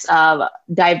talents of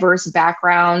diverse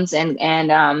backgrounds and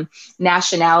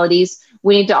nationalities,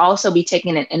 we need to also be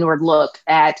taking an inward look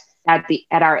at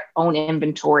our own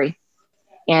inventory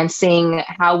and seeing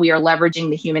how we are leveraging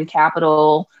the human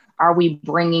capital. Are we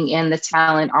bringing in the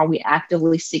talent? Are we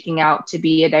actively seeking out to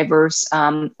be a diverse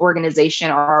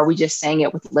organization, or are we just saying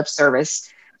it with lip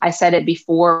service? I said it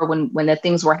before when the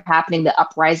things were happening, the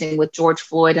uprising with George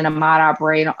Floyd and Ahmaud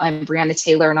Arbery and Breonna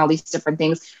Taylor and all these different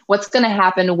things. What's going to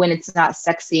happen when it's not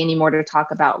sexy anymore to talk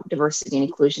about diversity and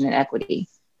inclusion and equity?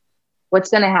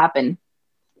 What's going to happen?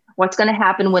 What's going to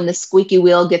happen when the squeaky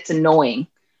wheel gets annoying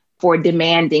for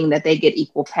demanding that they get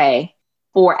equal pay,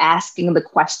 for asking the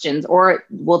questions, or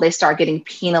will they start getting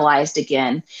penalized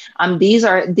again? These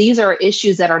are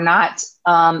issues that are not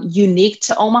unique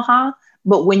to Omaha.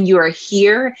 But when you are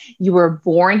here, you were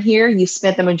born here, you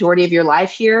spent the majority of your life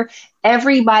here,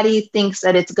 everybody thinks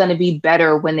that it's going to be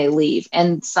better when they leave.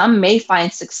 And some may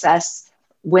find success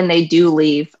when they do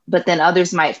leave, but then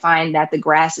others might find that the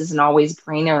grass isn't always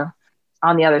greener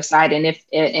on the other side. And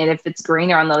if it's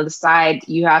greener on the other side,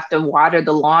 you have to water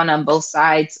the lawn on both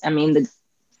sides. I mean,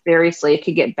 seriously, it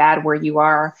could get bad where you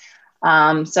are.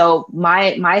 So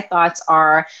my thoughts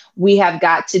are, we have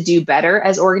got to do better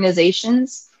as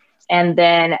organizations. And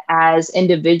then as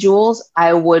individuals,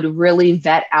 I would really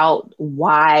vet out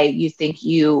why you think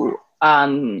you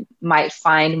might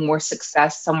find more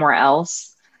success somewhere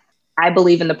else. I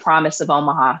believe in the promise of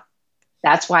Omaha.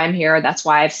 That's why I'm here. That's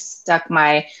why I've stuck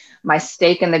my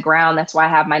stake in the ground. That's why I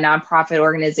have my nonprofit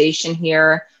organization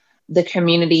here. The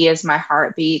community is my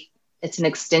heartbeat. It's an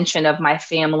extension of my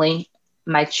family.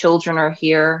 My children are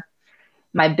here.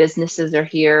 My businesses are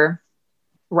here.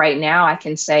 Right now, I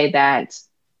can say that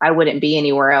I wouldn't be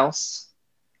anywhere else.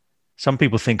 Some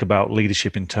people think about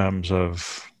leadership in terms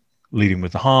of leading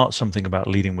with the heart, something about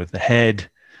leading with the head.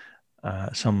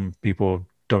 Some people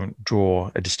don't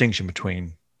draw a distinction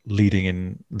between leading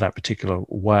in that particular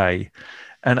way.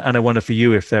 And I wonder for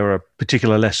you if there are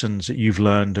particular lessons that you've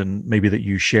learned and maybe that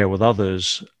you share with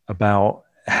others about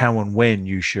how and when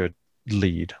you should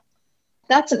lead.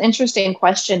 That's an interesting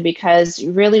question, because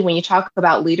really when you talk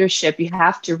about leadership, you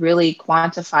have to really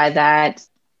quantify that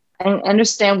and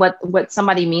understand what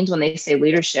somebody means when they say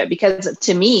leadership. Because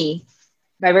to me,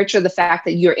 by virtue of the fact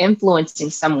that you're influencing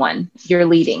someone, you're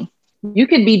leading. You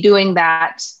could be doing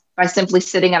that by simply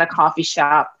sitting at a coffee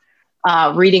shop,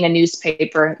 reading a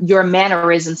newspaper. Your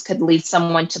mannerisms could lead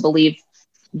someone to believe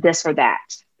this or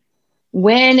that.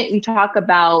 When you talk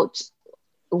about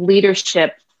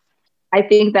leadership, I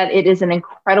think that it is an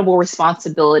incredible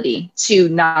responsibility to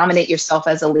nominate yourself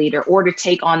as a leader or to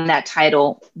take on that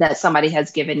title that somebody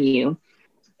has given you,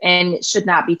 and it should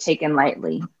not be taken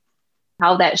lightly.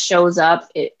 How that shows up,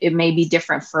 it may be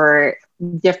different for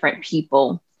different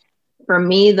people. For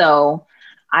me, though,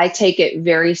 I take it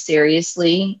very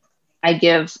seriously. I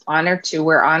give honor to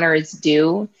where honor is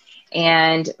due.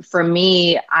 And for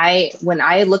me, when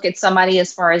I look at somebody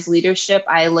as far as leadership,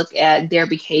 I look at their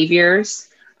behaviors.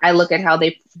 I look at how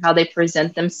they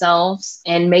present themselves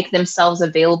and make themselves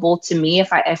available to me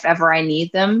if ever I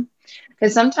need them.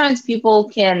 Because sometimes people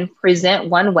can present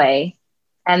one way,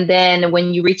 and then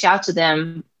when you reach out to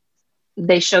them,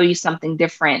 they show you something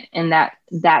different, and that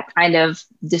kind of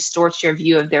distorts your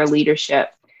view of their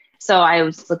leadership. So I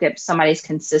always look at somebody's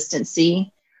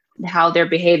consistency, how they're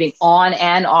behaving on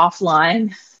and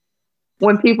offline,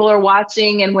 when people are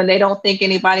watching and when they don't think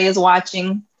anybody is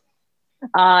watching.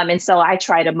 And so I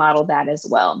try to model that as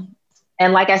well.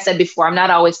 And like I said before, I'm not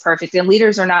always perfect, and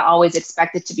leaders are not always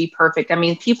expected to be perfect. I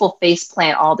mean, people face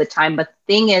plant all the time, but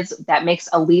the thing is that makes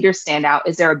a leader stand out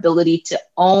is their ability to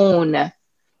own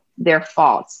their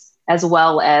faults as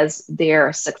well as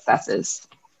their successes.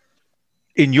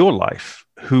 In your life,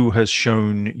 who has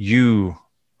shown you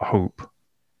hope?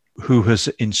 Who has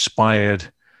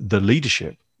inspired the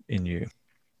leadership in you?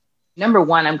 Number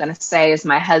one, I'm going to say is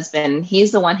my husband.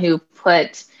 He's the one who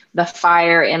put the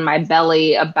fire in my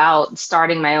belly about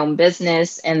starting my own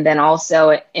business, and then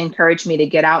also encouraged me to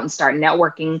get out and start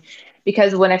networking.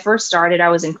 Because when I first started, I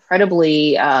was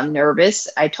incredibly nervous.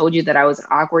 I told you that I was an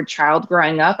awkward child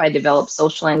growing up. I developed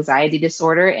social anxiety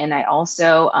disorder, and I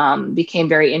also became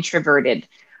very introverted.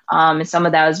 And some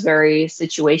of that was very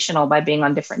situational by being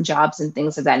on different jobs and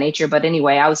things of that nature. But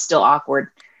anyway, I was still awkward,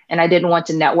 and I didn't want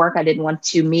to network. I didn't want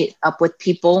to meet up with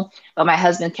people. But my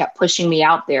husband kept pushing me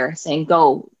out there, saying,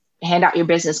 go, hand out your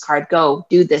business card, go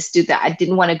do this, do that. I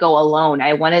didn't want to go alone.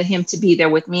 I wanted him to be there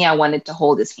with me. I wanted to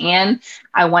hold his hand.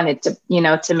 I wanted to,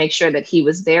 to make sure that he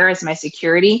was there as my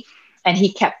security. And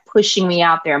he kept pushing me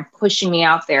out there and pushing me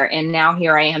out there. And now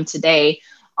here I am today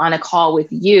on a call with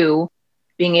you,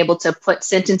 being able to put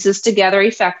sentences together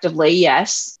effectively.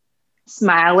 Yes.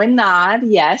 Smile and nod.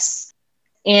 Yes.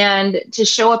 And to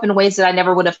show up in ways that I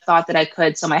never would have thought that I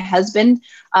could. So my husband,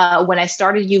 when I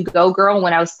started You Go Girl,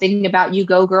 when I was thinking about You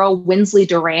Go Girl, Winsley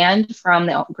Durand from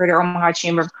the Greater Omaha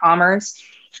Chamber of Commerce,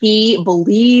 he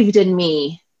believed in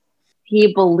me.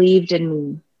 He believed in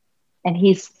me, and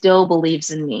he still believes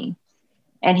in me.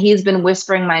 And he's been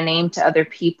whispering my name to other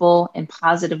people in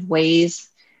positive ways,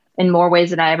 in more ways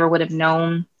than I ever would have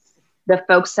known. The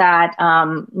folks at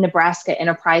Nebraska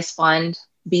Enterprise Fund,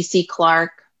 BC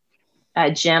Clark,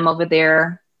 Jim over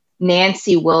there,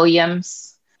 Nancy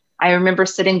Williams. I remember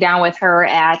sitting down with her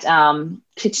at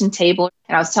kitchen table,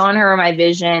 and I was telling her my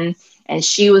vision, and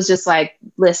she was just like,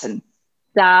 listen,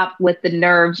 stop with the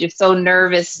nerves. You're so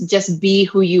nervous. Just be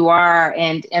who you are.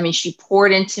 And I mean, she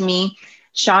poured into me.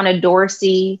 Shauna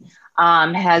Dorsey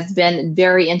has been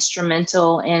very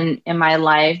instrumental in my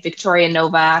life. Victoria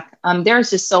Novak. There's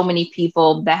just so many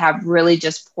people that have really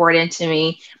just poured into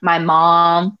me. My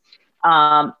mom.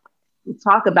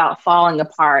 Talk about falling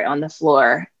apart on the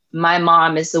floor. My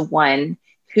mom is the one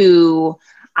who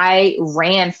I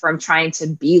ran from trying to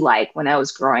be like when I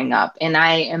was growing up. And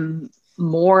I am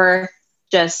more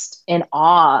just in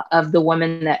awe of the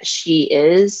woman that she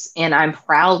is. And I'm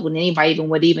proud when anybody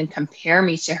would even compare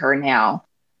me to her now.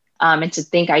 And to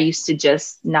think I used to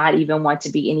just not even want to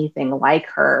be anything like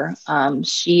her.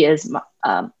 She is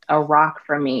a rock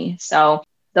for me. So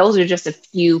those are just a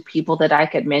few people that I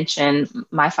could mention.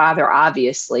 My father,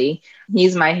 obviously,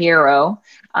 he's my hero.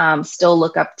 Still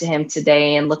look up to him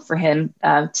today and look for him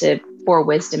to pour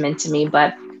wisdom into me.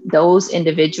 But those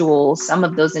individuals, some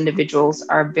of those individuals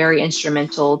are very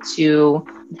instrumental to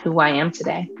who I am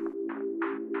today.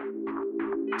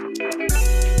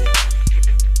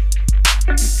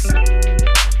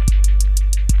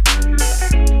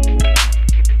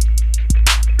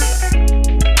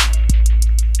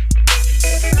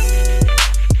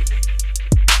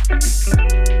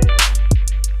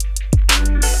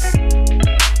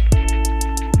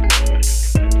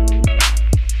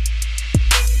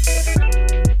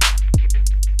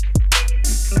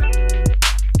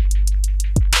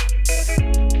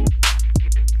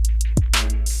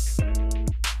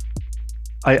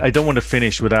 I don't want to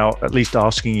finish without at least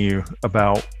asking you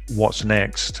about what's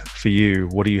next for you.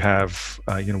 What do you have?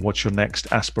 What's your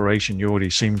next aspiration? You already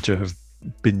seem to have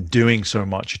been doing so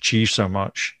much, achieved so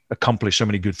much, accomplished so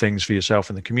many good things for yourself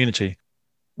and the community.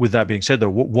 With that being said, though,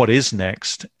 what is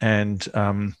next? And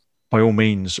by all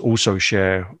means, also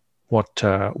share what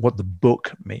the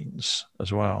book means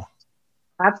as well.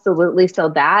 Absolutely. So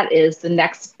that is the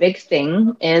next big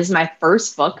thing, is my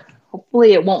first book.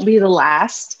 Hopefully it won't be the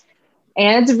last.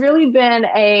 And it's really been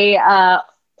an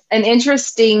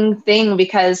interesting thing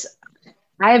because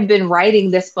I have been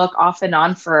writing this book off and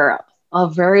on for a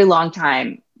very long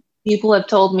time. People have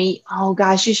told me, oh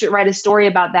gosh, you should write a story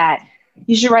about that.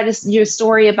 You should write your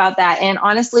story about that. And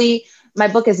honestly, my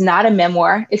book is not a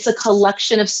memoir. It's a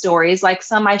collection of stories. Like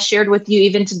some I shared with you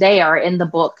even today are in the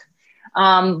book.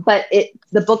 But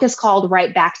the book is called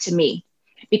Right Back to Me,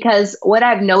 because what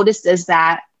I've noticed is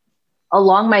that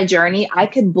along my journey, I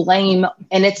could blame,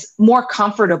 and it's more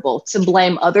comfortable to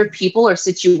blame other people or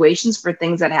situations for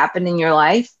things that happen in your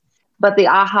life. But the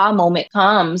aha moment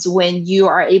comes when you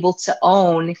are able to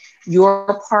own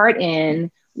your part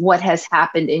in what has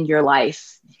happened in your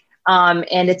life.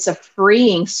 And it's a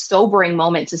freeing, sobering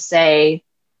moment to say,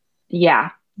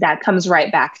 yeah, that comes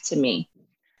right back to me.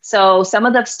 So some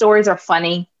of the stories are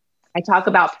funny. I talk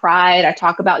about pride. I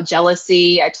talk about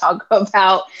jealousy. I talk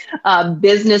about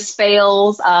business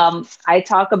fails. I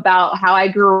talk about how I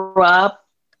grew up,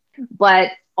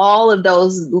 but all of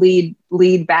those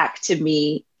lead back to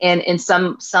me in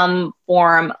some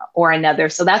form or another.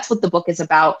 So that's what the book is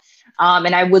about.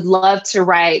 And I would love to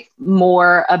write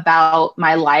more about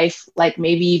my life, like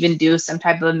maybe even do some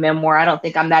type of a memoir. I don't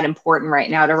think I'm that important right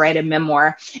now to write a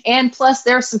memoir. And plus,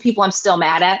 there are some people I'm still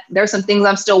mad at. There are some things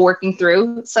I'm still working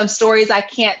through, some stories I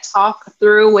can't talk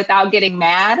through without getting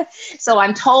mad. So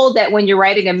I'm told that when you're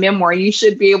writing a memoir, you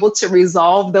should be able to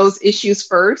resolve those issues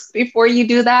first before you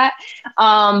do that.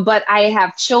 But I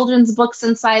have children's books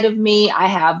inside of me. I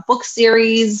have book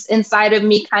series inside of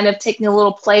me, kind of taking a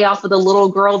little play off of the little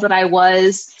girl that I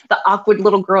was, the awkward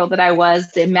little girl that I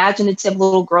was, the imaginative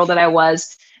little girl that I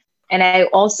was. And I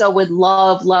also would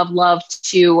love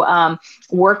to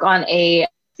work on a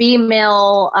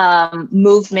female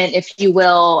movement, if you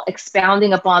will,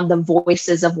 expounding upon the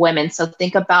voices of women. So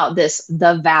think about this,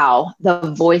 the vow, the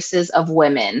voices of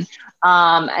women.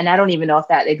 And I don't even know if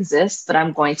that exists, but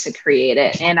I'm going to create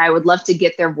it. And I would love to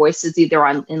get their voices either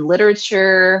in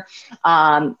literature,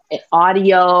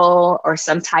 audio, or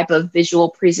some type of visual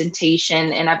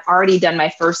presentation. And I've already done my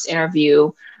first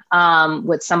interview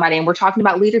with somebody, and we're talking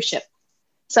about leadership.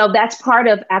 So that's part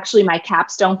of actually my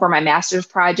capstone for my master's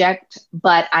project,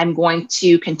 but I'm going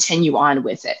to continue on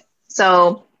with it.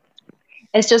 So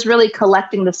it's just really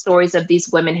collecting the stories of these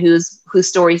women whose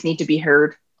stories need to be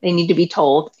heard. They need to be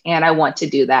told, and I want to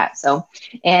do that. So,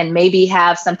 and maybe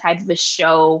have some type of a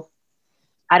show.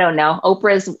 I don't know.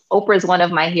 Oprah is one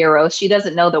of my heroes. She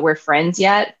doesn't know that we're friends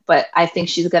yet, but I think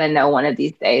she's going to know one of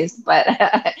these days. But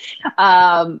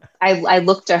I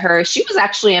look to her. She was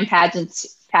actually in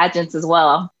pageants as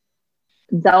well.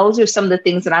 Those are some of the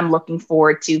things that I'm looking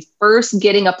forward to. First,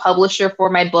 getting a publisher for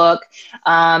my book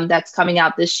that's coming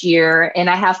out this year. And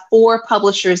I have 4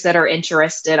 publishers that are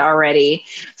interested already.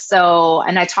 So,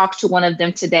 and I talked to one of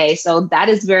them today. So that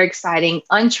is very exciting.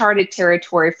 Uncharted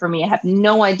territory for me. I have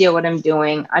no idea what I'm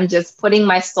doing. I'm just putting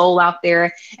my soul out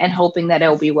there and hoping that it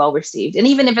will be well received. And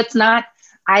even if it's not,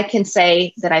 I can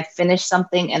say that I finished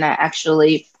something and I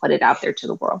actually put it out there to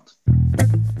the world.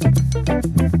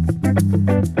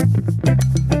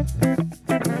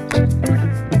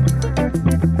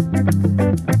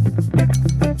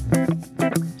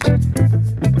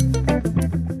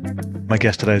 My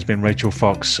guest today has been Rachel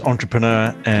Fox,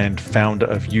 entrepreneur and founder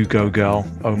of You Go Girl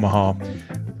Omaha.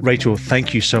 Rachel,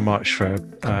 thank you so much for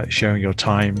sharing your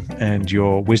time and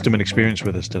your wisdom and experience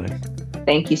with us today.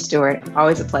 Thank you, Stuart.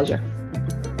 Always a pleasure.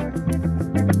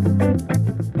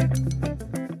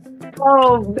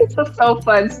 Oh, this was so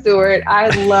fun, Stuart. I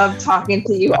love talking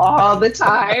to you all the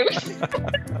time.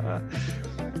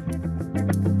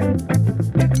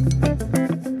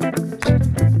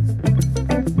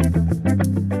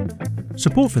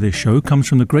 Support for this show comes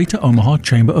from the Greater Omaha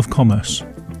Chamber of Commerce.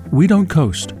 We don't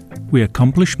coast. We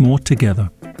accomplish more together.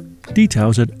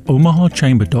 Details at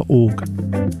omahachamber.org.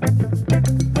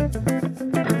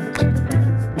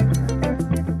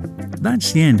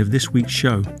 That's the end of this week's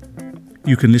show.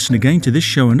 You can listen again to this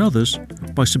show and others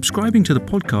by subscribing to the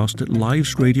podcast at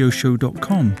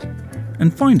livesradioshow.com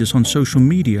and find us on social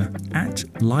media at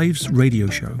Lives Radio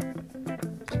Show.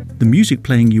 The music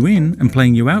playing you in and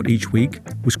playing you out each week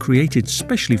was created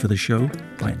specially for the show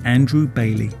by Andrew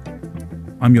Bailey.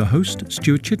 I'm your host,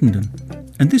 Stuart Chittenden,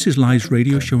 and this is Live's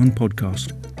radio show and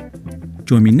podcast.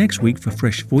 Join me next week for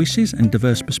fresh voices and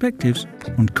diverse perspectives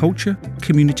on culture,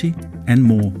 community, and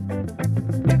more.